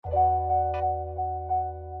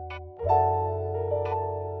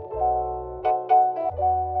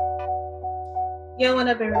Yo, what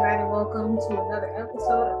up, everybody? Welcome to another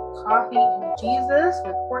episode of Coffee and Jesus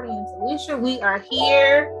with Courtney and Talisha. We are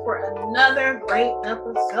here for another great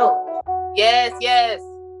episode. Yes.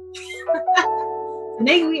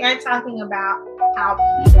 Today we are talking about how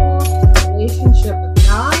people's relationship with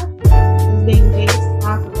God is being based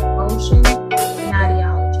off of emotion and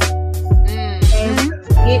ideology. And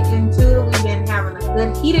to get into it, we've been having a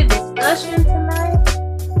good heated discussion tonight,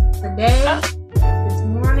 today, this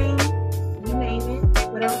morning, you name it,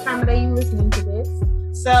 whatever time of day you're listening to this.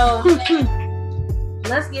 So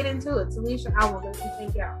let's get into it. Talisha, I will let you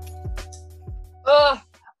take it out.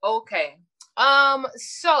 Okay.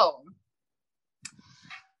 So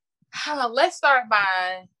let's start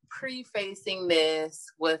by prefacing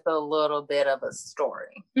this with a little bit of a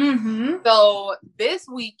story. So this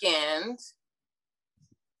weekend,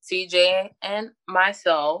 CJ and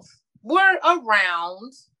myself were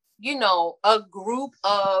around, a group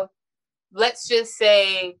of, let's just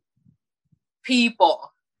say,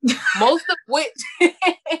 people. Most of which,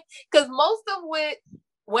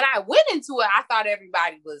 when I went into it, I thought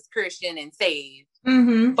everybody was Christian and saved.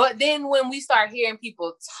 But then when we start hearing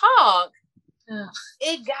people talk,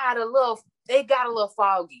 it got a little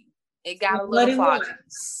foggy. It got a little foggy.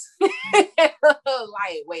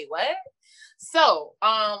 Like, wait, what? So,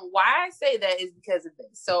 why I say that is because of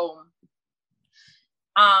this. So,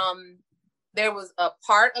 there was a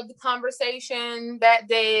part of the conversation that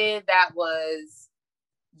day that was,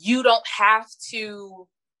 you don't have to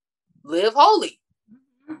live holy.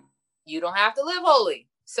 You don't have to live holy.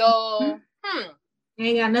 So, It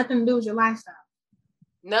ain't got nothing to do with your lifestyle.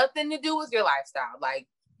 Nothing to do with your lifestyle. Like,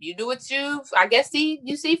 you do what you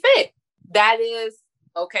see fit. That is,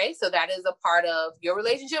 okay, so that is a part of your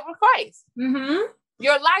relationship with Christ.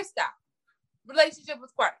 Your lifestyle. Relationship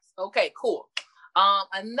with Christ. Okay, cool.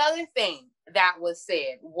 Another thing that was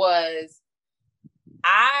said was,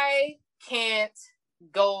 I can't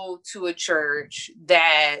go to a church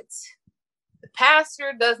that the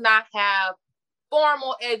pastor does not have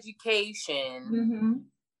formal education,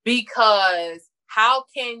 because how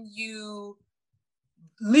can you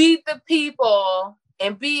lead the people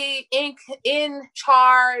and be in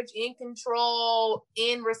charge, in control,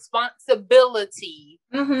 in responsibility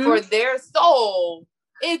for their soul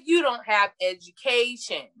if you don't have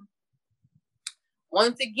education?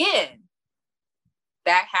 Once again,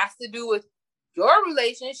 that has to do with your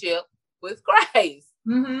relationship with Christ.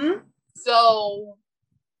 So,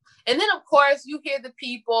 and then of course you hear the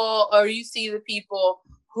people, or you see the people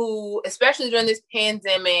who, especially during this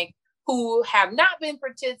pandemic, who have not been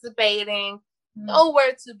participating,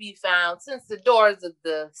 nowhere to be found, since the doors of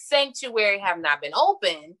the sanctuary have not been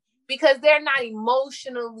open, because they're not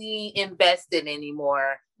emotionally invested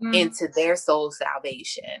anymore into their soul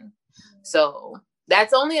salvation. So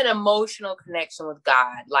that's only an emotional connection with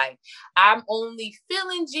God. Like, I'm only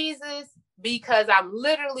feeling Jesus because I'm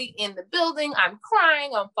literally in the building. I'm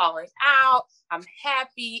crying. I'm falling out. I'm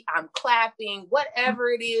happy. I'm clapping, whatever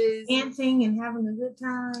it is. Dancing and having a good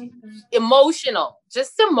time. Emotional.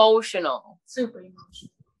 Just emotional. Super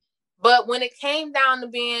emotional. But when it came down to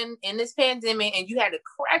being in this pandemic and you had to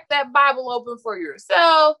crack that Bible open for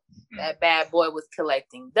yourself, that bad boy was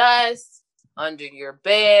collecting dust under your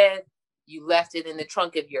bed. You left it in the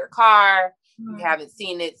trunk of your car. You haven't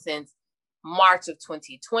seen it since March of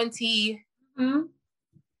 2020.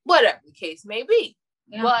 Whatever the case may be.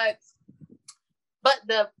 Yeah. But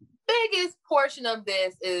the biggest portion of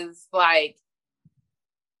this is like,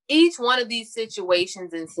 each one of these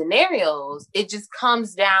situations and scenarios, it just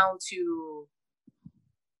comes down to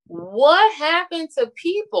what happened to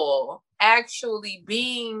people actually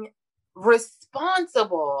being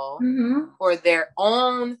responsible for their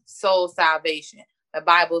own soul salvation. The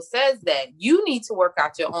Bible says that you need to work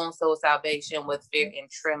out your own soul salvation with fear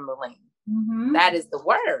and trembling. That is the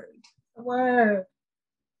word. The word.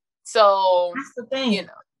 So that's the thing.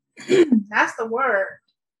 That's the word.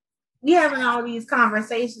 We having all these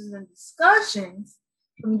conversations and discussions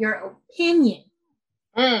from your opinion.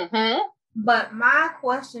 But my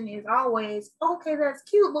question is always, okay, that's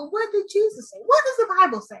cute, but what did Jesus say? What does the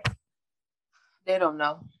Bible say? They don't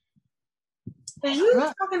know. And you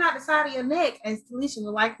talking out the side of your neck, as Talisha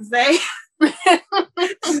would like to say,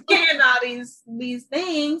 saying all these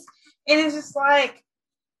things, and it's just like,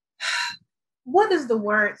 what does the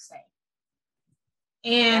word say?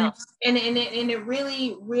 And it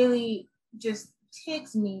really, really just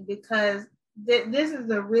ticks me, because this is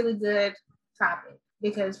a really good topic,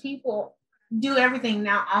 because people do everything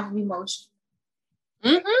now off of emotion.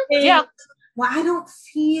 Yeah. Well, I don't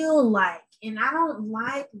feel like and I don't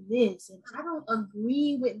like this, and I don't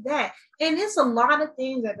agree with that. And it's a lot of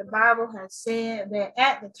things that the Bible has said that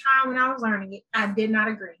at the time when I was learning it, I did not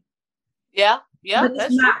agree. Yeah. But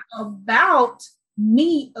it's not about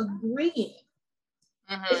me agreeing.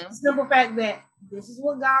 It's the simple fact that this is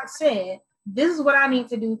what God said. This is what I need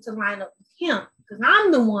to do to line up with Him, because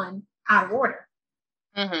I'm the one out of order.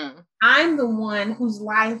 I'm the one whose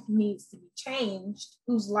life needs to be changed,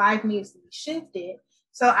 whose life needs to be shifted.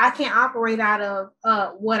 So I can't operate out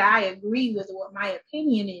of what I agree with, what my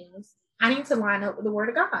opinion is. I need to line up with the Word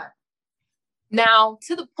of God. Now,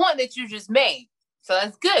 to the point that you just made, so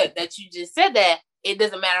that's good that you just said that it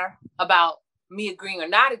doesn't matter about me agreeing or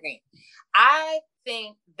not agreeing. I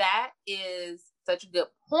think that is such a good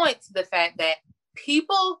point to the fact that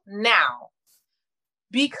people now,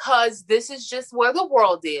 because this is just where the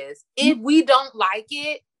world is, if we don't like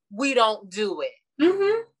it, we don't do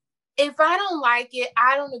it. If I don't like it,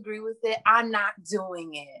 I don't agree with it, I'm not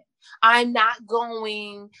doing it. I'm not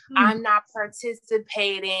going, I'm not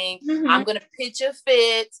participating, I'm going to pitch a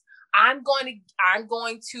fit, I'm going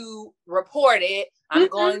to report it, I'm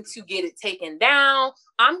going to get it taken down,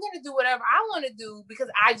 I'm going to do whatever I want to do because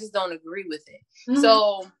I just don't agree with it.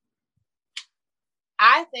 So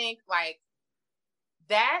I think like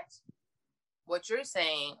that, what you're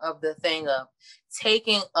saying of the thing of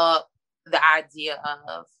taking up the idea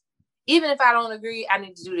of, even if I don't agree, I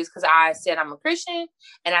need to do this because I said I'm a Christian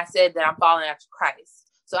and I said that I'm following after Christ.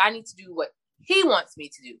 So I need to do what He wants me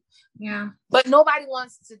to do. Yeah. But nobody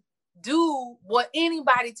wants to do what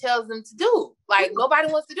anybody tells them to do. Like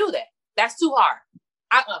nobody wants to do that. That's too hard.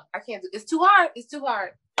 I can't do it. It's too hard. It's too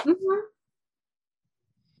hard.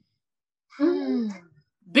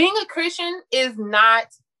 Being a Christian is not,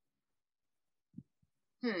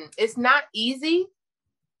 it's not easy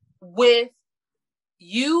with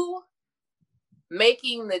you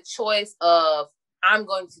making the choice of, I'm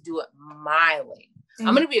going to do it my way.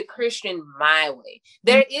 I'm going to be a Christian my way.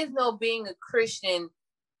 There is no being a Christian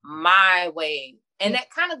my way. And that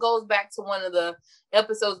kind of goes back to one of the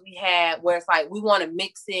episodes we had where it's like, we want to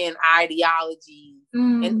mix in ideology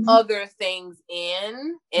and other things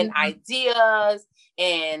and ideas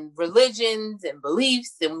and religions and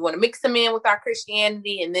beliefs. And we want to mix them in with our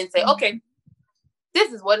Christianity and then say, okay,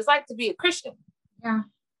 this is what it's like to be a Christian. Yeah.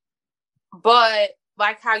 But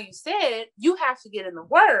like how you said, you have to get in the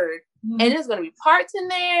Word, and there's going to be parts in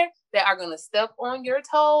there that are going to step on your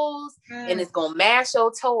toes, and it's going to mash your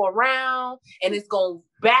toe around, and it's going to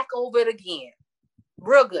back over it again.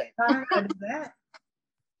 Real good. I had to do that.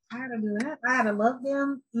 I had to love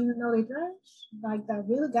them even though they trash. Like, I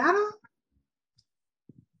really gotta.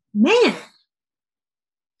 Man,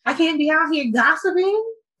 I can't be out here gossiping.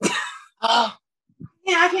 Oh.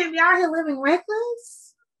 Yeah, I can't be out here living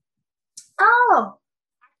reckless. Oh,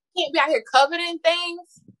 I can't be out here coveting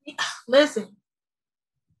things. Listen,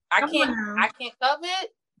 I can't covet.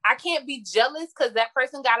 I can't be jealous because that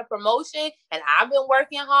person got a promotion and I've been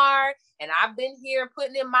working hard and I've been here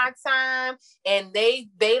putting in my time and they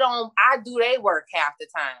don't. I do their work half the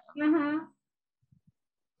time.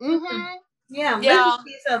 Yeah. Listen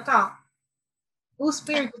to yourself talk. Whose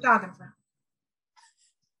spirit you talking from?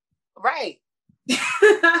 Right.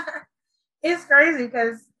 It's crazy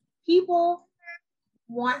because people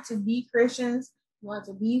want to be Christians, want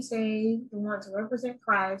to be saved, they want to represent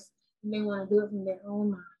Christ, and they want to do it from their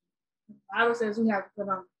own mind. The Bible says we have to put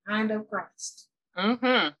on the mind of Christ.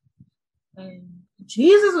 And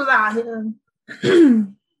Jesus was out here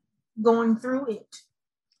going through it.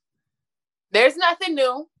 There's nothing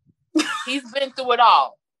new. He's been through it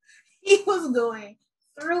all. He was going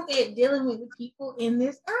through it, dealing with the people in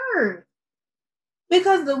this earth.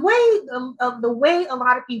 Because the way a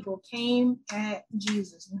lot of people came at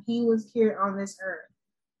Jesus when he was here on this earth,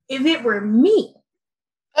 if it were me,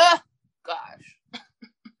 gosh,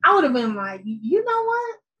 I would have been like, you know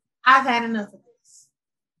what? I've had enough of this.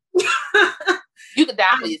 You could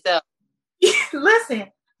die for yourself. Listen,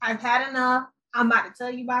 I've had enough. I'm about to tell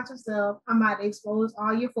you about yourself. I'm about to expose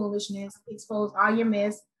all your foolishness, expose all your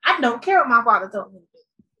mess. I don't care what my father told me to do.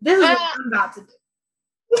 This is what I'm about to do.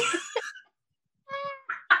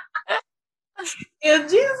 If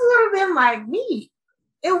Jesus would have been like me,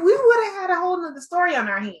 we would have had a whole nother story on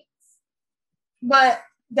our hands. But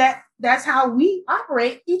that's how we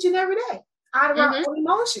operate each and every day, out of our own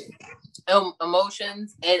emotions.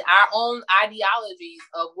 Emotions and our own ideologies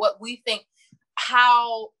of what we think,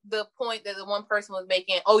 how the point that the one person was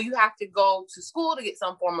making, oh, you have to go to school to get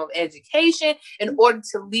some form of education in order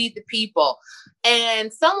to lead the people.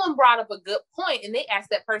 And someone brought up a good point and they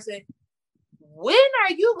asked that person, when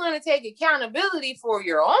are you going to take accountability for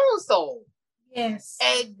your own soul? Yes.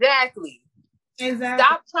 Exactly. Exactly.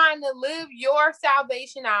 Stop trying to live your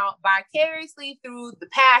salvation out vicariously through the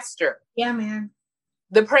pastor. Yeah, man.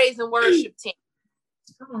 The praise and worship team.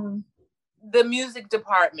 Come on. The music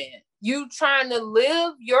department. You trying to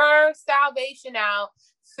live your salvation out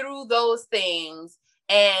through those things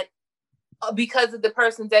and because of the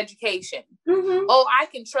person's education. Mm-hmm. Oh, I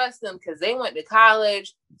can trust them because they went to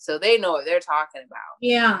college, so they know what they're talking about.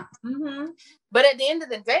 Yeah. Mm-hmm. But at the end of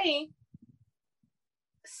the day,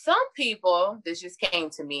 some people, this just came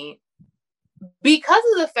to me, because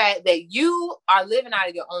of the fact that you are living out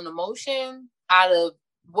of your own emotion, out of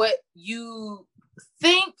what you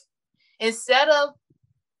think, instead of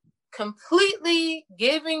completely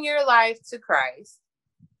giving your life to Christ,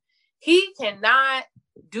 he cannot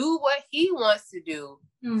do what he wants to do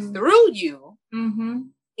through you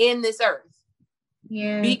in this earth.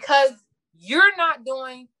 Yeah. Because you're not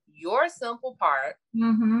doing your simple part.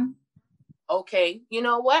 Okay, you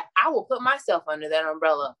know what? I will put myself under that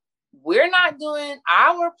umbrella. We're not doing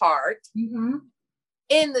our part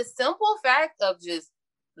in the simple fact of just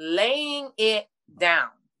laying it down.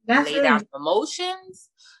 Lay down emotions,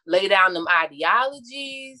 lay down them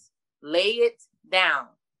ideologies, lay it down.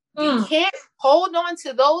 You can't hold on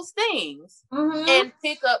to those things and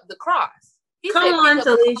pick up the cross. Come on,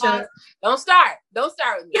 Talisha. Don't start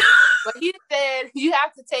with me. But he said you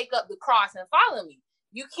have to take up the cross and follow me.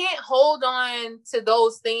 You can't hold on to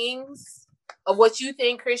those things of what you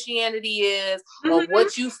think Christianity is or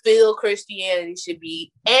what you feel Christianity should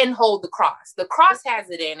be and hold the cross. The cross has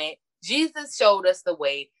it in it. Jesus showed us the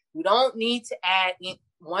way. We don't need to add in.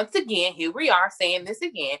 Once again, here we are saying this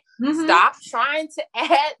again. Stop trying to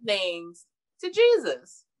add things to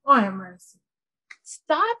Jesus. Oh, have mercy.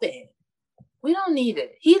 Stop it. We don't need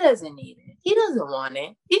it. He doesn't need it. He doesn't want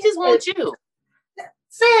it. He just wants you.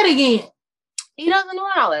 Say it again. He doesn't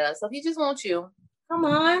want all of that stuff. He just wants you. Come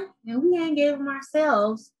on. And we ain't gave him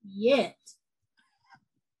ourselves yet.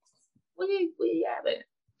 We haven't.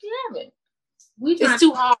 It's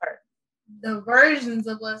too hard. The versions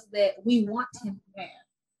of us that we want him to have.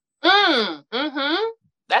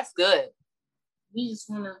 That's good. We just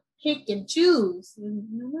want to pick and choose.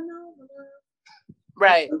 No.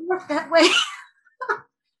 Right. It works that way.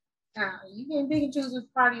 You can't pick and choose which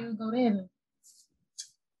part of you go to heaven.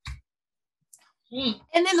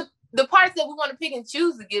 And then the parts that we want to pick and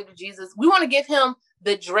choose to give to Jesus, we want to give him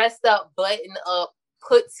the dressed up, button up,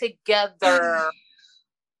 put together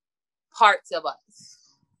parts of us.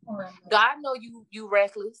 God know you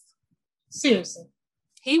reckless. Seriously.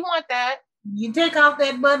 He want that. You take off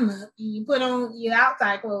that button up and you put on your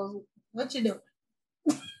outside clothes. What you doing?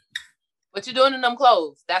 What you doing in them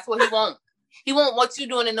clothes? That's what he want. He want what you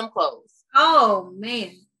doing in them clothes. Oh,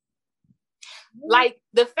 man. Like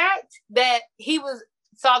the fact that he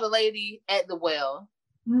saw the lady at the well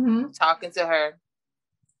talking to her.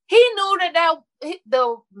 He knew that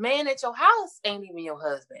the man at your house ain't even your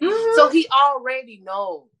husband. So he already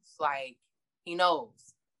knows. Like, he knows.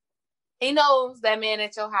 He knows that man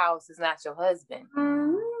at your house is not your husband.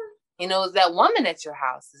 He knows that woman at your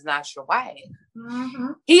house is not your wife.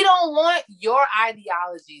 He don't want your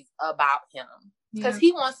ideologies about him because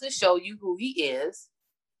he wants to show you who he is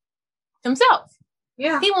himself.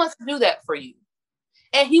 Yeah. He wants to do that for you.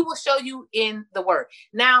 And he will show you in the word.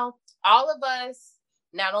 Now, all of us,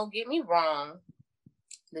 don't get me wrong,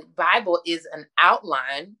 the Bible is an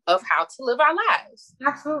outline of how to live our lives.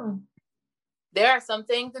 Absolutely. There are some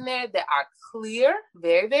things in there that are clear,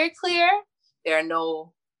 very, very clear. There are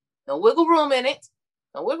no wiggle room in it.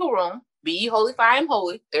 No wiggle room. Be ye holy, for I am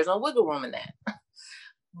holy. There's no wiggle room in that.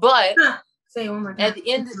 But say one more time. At the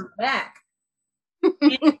end of the back.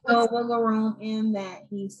 No wiggle room in that.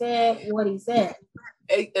 He said what he said.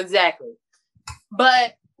 Exactly.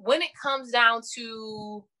 But when it comes down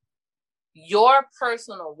to your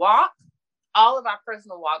personal walk, all of our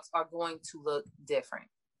personal walks are going to look different.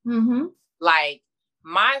 Like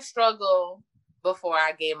my struggle before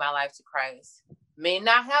I gave my life to Christ may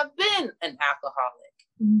not have been an alcoholic.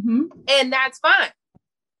 And that's fine.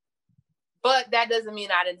 But that doesn't mean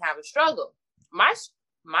I didn't have a struggle. My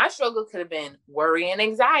struggle could have been worry and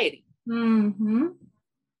anxiety.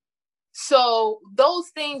 So those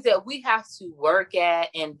things that we have to work at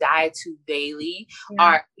and die to daily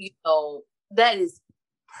are, that is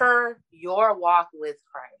per your walk with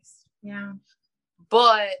Christ. Yeah.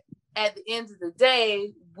 But at the end of the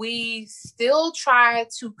day, we still try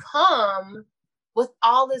to come with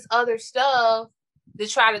all this other stuff to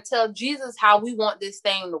try to tell Jesus how we want this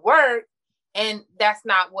thing to work. And that's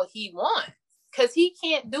not what he wants. Because he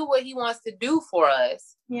can't do what he wants to do for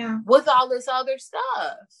us with all this other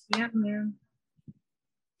stuff. Yeah.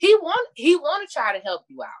 He want to try to help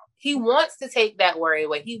you out. He wants to take that worry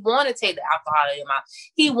away. He want to take the alcohol out of your mouth.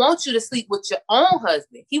 He wants you to sleep with your own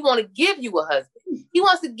husband. He want to give you a husband. He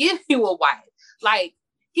wants to give you a wife. Like,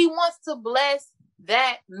 he wants to bless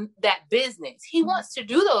that business. He wants to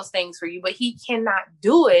do those things for you, but he cannot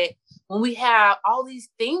do it when we have all these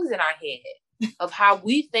things in our head of how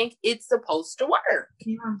we think it's supposed to work.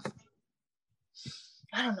 Yeah.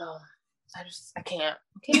 I don't know. I can't.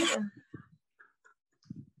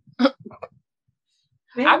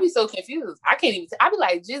 I'd be so confused. I can't even. I'd be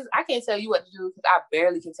like, just I can't tell you what to do because I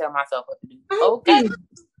barely can tell myself what to do. Okay.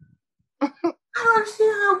 I don't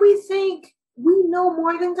understand how we think we know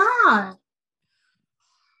more than God.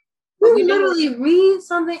 We literally read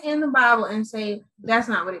something in the Bible and say, that's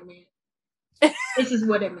not what it meant. This is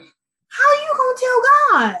what it meant. How are you going to tell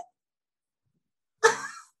God?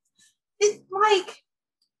 It's like,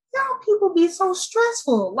 y'all people be so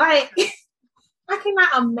stressful. Like, I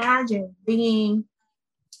cannot imagine being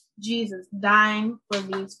Jesus dying for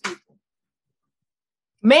these people.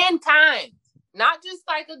 Mankind, not just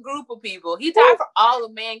like a group of people. He died for all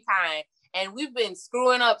of mankind, and we've been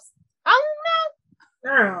screwing up. I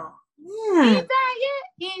don't know. Girl. Yeah. He ain't died yet.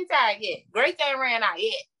 He ain't died yet. Grace ain't ran out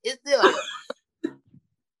yet. It's still here.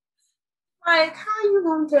 Like, how you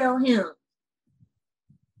gonna tell him?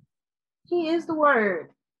 He is the word.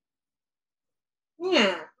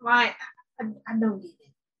 Yeah, like I don't get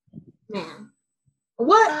it, man.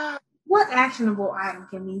 What actionable item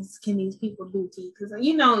can these people do to you? Because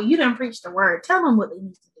you done preach the word. Tell them what they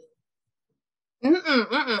need to do.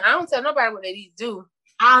 I don't tell nobody what they need to do.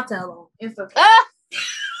 I'll tell them. It's okay.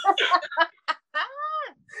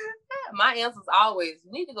 My answer's always,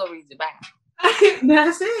 you need to go read your Bible.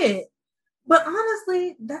 That's it. But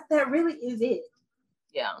honestly, that really is it.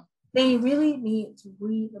 Yeah. They really need to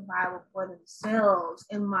read the Bible for themselves.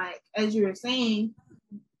 And like, as you were saying,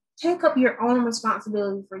 take up your own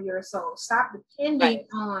responsibility for your soul. Stop depending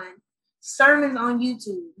on sermons on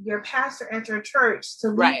YouTube, your pastor at your church to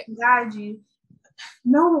lead and guide you.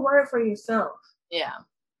 Know the word for yourself. Yeah.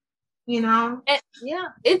 And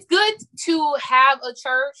it's good to have a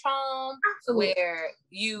church home. Absolutely. Where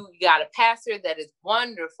you got a pastor that is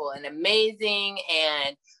wonderful and amazing,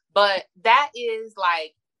 but that is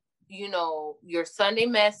like, your Sunday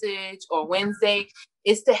message or Wednesday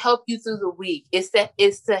is to help you through the week. It's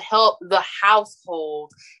to help the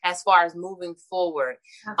household as far as moving forward.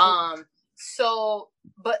 Absolutely.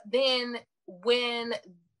 But then when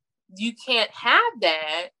you can't have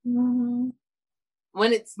that,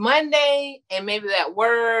 when it's Monday and maybe that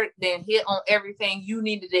word then hit on everything you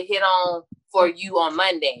needed to hit on for you on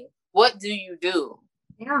Monday, what do you do?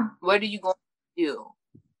 Yeah. What are you going to do?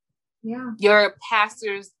 Yeah. Your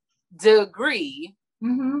pastor's degree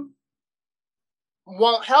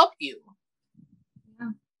won't help you.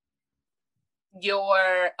 Yeah.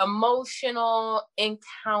 Your emotional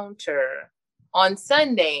encounter on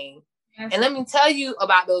Sunday. Yes. And let me tell you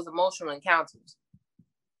about those emotional encounters.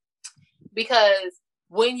 Because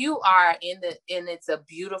when you are and it's a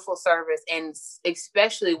beautiful service, and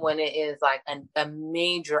especially when it is like a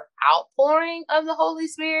major outpouring of the Holy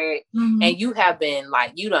Spirit, and you have been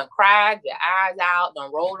like, you done cried your eyes out,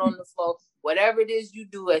 done rolled on the floor, whatever it is you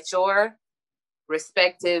do at your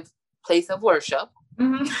respective place of worship,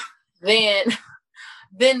 then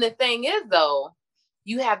the thing is, though,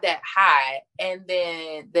 you have that high, and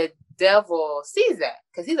then the devil sees that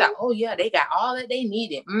because he's like, oh yeah, they got all that they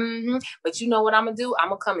needed. But you know what I'm gonna do? I'm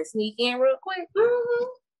gonna come and sneak in real quick,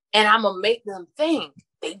 and I'm gonna make them think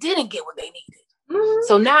they didn't get what they needed.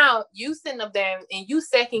 So now you sitting up there and you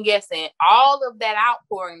second guessing all of that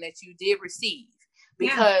outpouring that you did receive.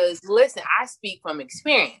 Because listen, I speak from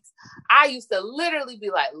experience. I used to literally be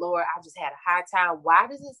like, Lord, I just had a high time. Why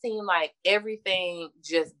does it seem like everything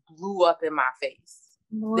just blew up in my face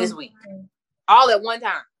this week? All at one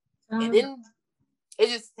time. And then it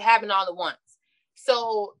just happened all at once.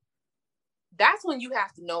 So that's when you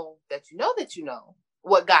have to know that you know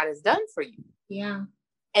what God has done for you. Yeah.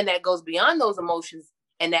 And that goes beyond those emotions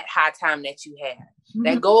and that high time that you had.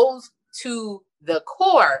 That goes to the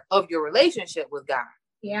core of your relationship with God.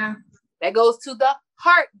 Yeah. That goes to the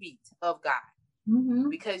heartbeat of God.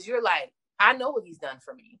 Because you're like, I know what he's done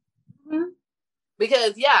for me.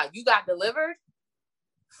 Because you got delivered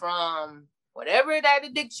from whatever that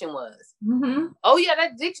addiction was. Oh yeah,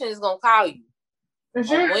 that addiction is going to call you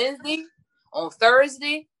on Wednesday, on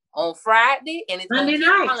Thursday, on Friday, and it's Monday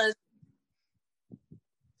night.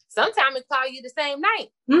 Sometimes it call you the same night.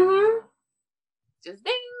 Just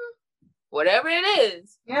ding. Whatever it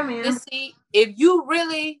is. Yeah, man. To see if you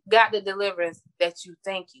really got the deliverance that you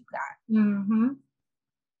think you got.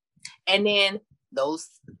 And then those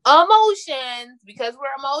emotions, because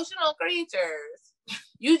we're emotional creatures,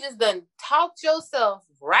 you just done talked yourself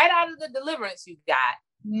right out of the deliverance you got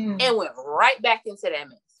and went right back into that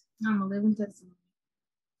mess. I'm a living testimony.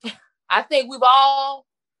 I think we've all,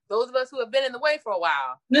 those of us who have been in the way for a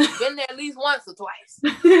while, been there at least once or twice.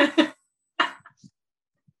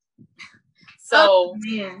 So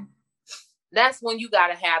that's when you got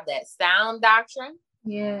to have that sound doctrine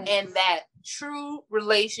and that true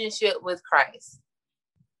relationship with Christ.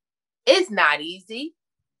 It's not easy.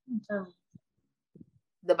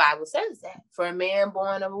 The Bible says that. For a man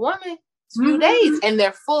born of a woman, it's a few days, and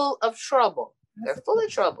they're full of trouble. They're full of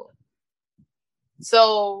trouble.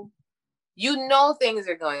 So you know things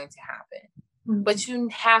are going to happen, but you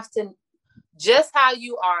have to, just how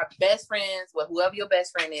you are best friends with whoever your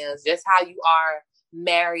best friend is, just how you are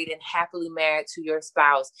married and happily married to your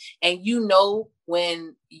spouse, and you know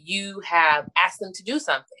when you have asked them to do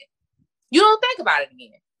something, you don't think about it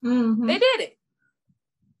again. They did it.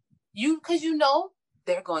 Because you know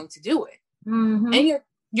they're going to do it, and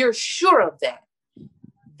you're sure of that.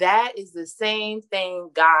 That is the same thing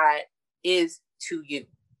God is to you.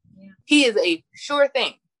 He is a sure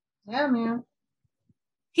thing. Yeah, man.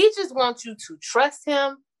 He just wants you to trust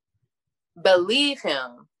him, believe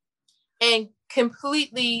him, and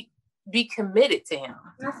completely be committed to him.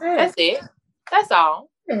 That's it. That's all.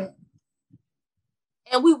 And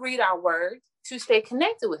we read our word to stay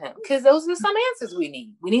connected with him, because those are some answers we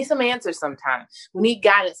need. We need some answers sometimes. We need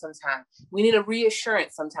guidance sometimes. We need a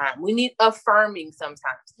reassurance sometimes. We need affirming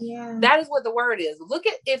sometimes. Yeah. That is what the word is.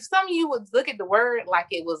 If some of you would look at the word like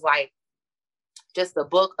it was like just a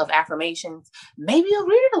book of affirmations, maybe you'll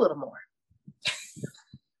read it a little more.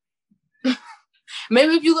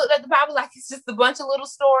 Maybe if you look at the Bible like it's just a bunch of little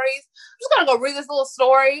stories, I'm just going to go read this little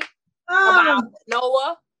story about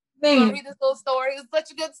Noah. I'm going to read this little story. It's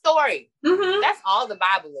such a good story. That's all the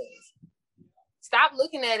Bible is. Stop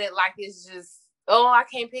looking at it like it's just, oh, I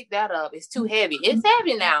can't pick that up. It's too heavy. It's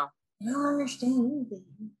heavy now. You don't understand anything.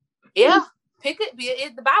 Yeah. Pick it.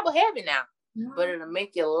 The Bible heavy now. But it'll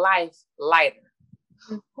make your life lighter.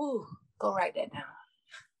 Ooh, go write that down.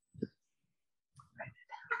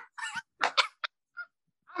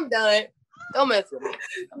 I'm done. Don't mess with me.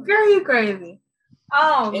 Girl, you crazy.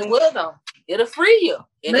 Oh, it will though. It'll free you.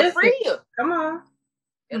 Free you. Come on.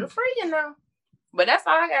 It'll free you now. But that's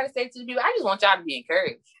all I gotta say to the people. I just want y'all to be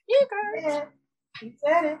encouraged. Be encouraged. Yeah. He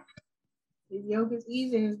said it. His yoke is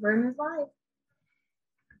easy and his burden is light.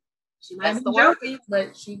 She might be joking,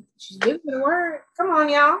 but she's giving the word. Come on,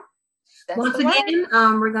 y'all. That's once again,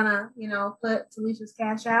 we're gonna, put Talisha's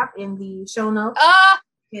Cash App in the show notes.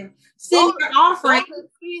 Send the offering.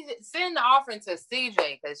 Send the offering to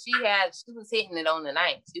CJ, because she was hitting it on the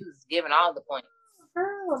night. She was giving all the points.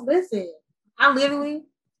 Girl, listen, I literally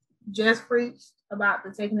just preached about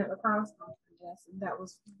the taking of the cross. That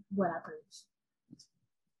was what I preached.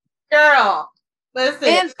 Girl, listen.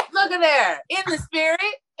 And look at there. In the spirit.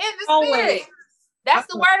 Always. That's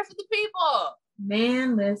the word for the people.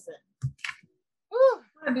 Man, listen. Ooh,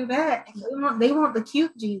 I do that. They want the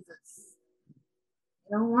cute Jesus.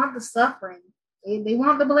 They don't want the suffering. They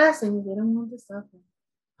want the blessings. They don't want the suffering.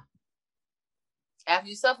 After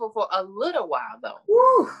you suffer for a little while, though,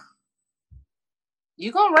 woo,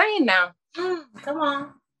 you're going to reign now. Come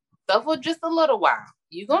on. Suffer just a little while.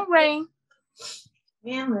 You're going to reign.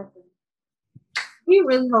 Man, listen. We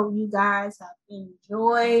really hope you guys have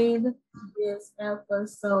enjoyed this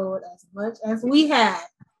episode as much as we had.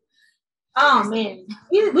 Oh, man.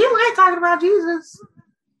 We like talking about Jesus.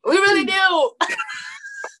 We really do.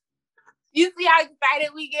 You see how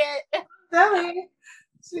excited we get? Tell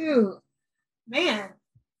shoot. Man,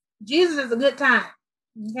 Jesus is a good time.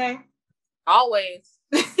 Okay? Always.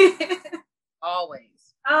 Always.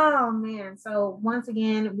 Oh, man. So, once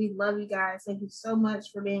again, we love you guys. Thank you so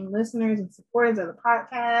much for being listeners and supporters of the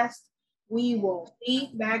podcast. We will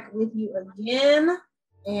be back with you again.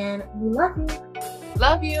 And we love you.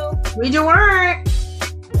 Love you. Read your word.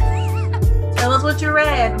 Tell us what you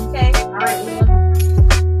read. Okay? All right. We love you.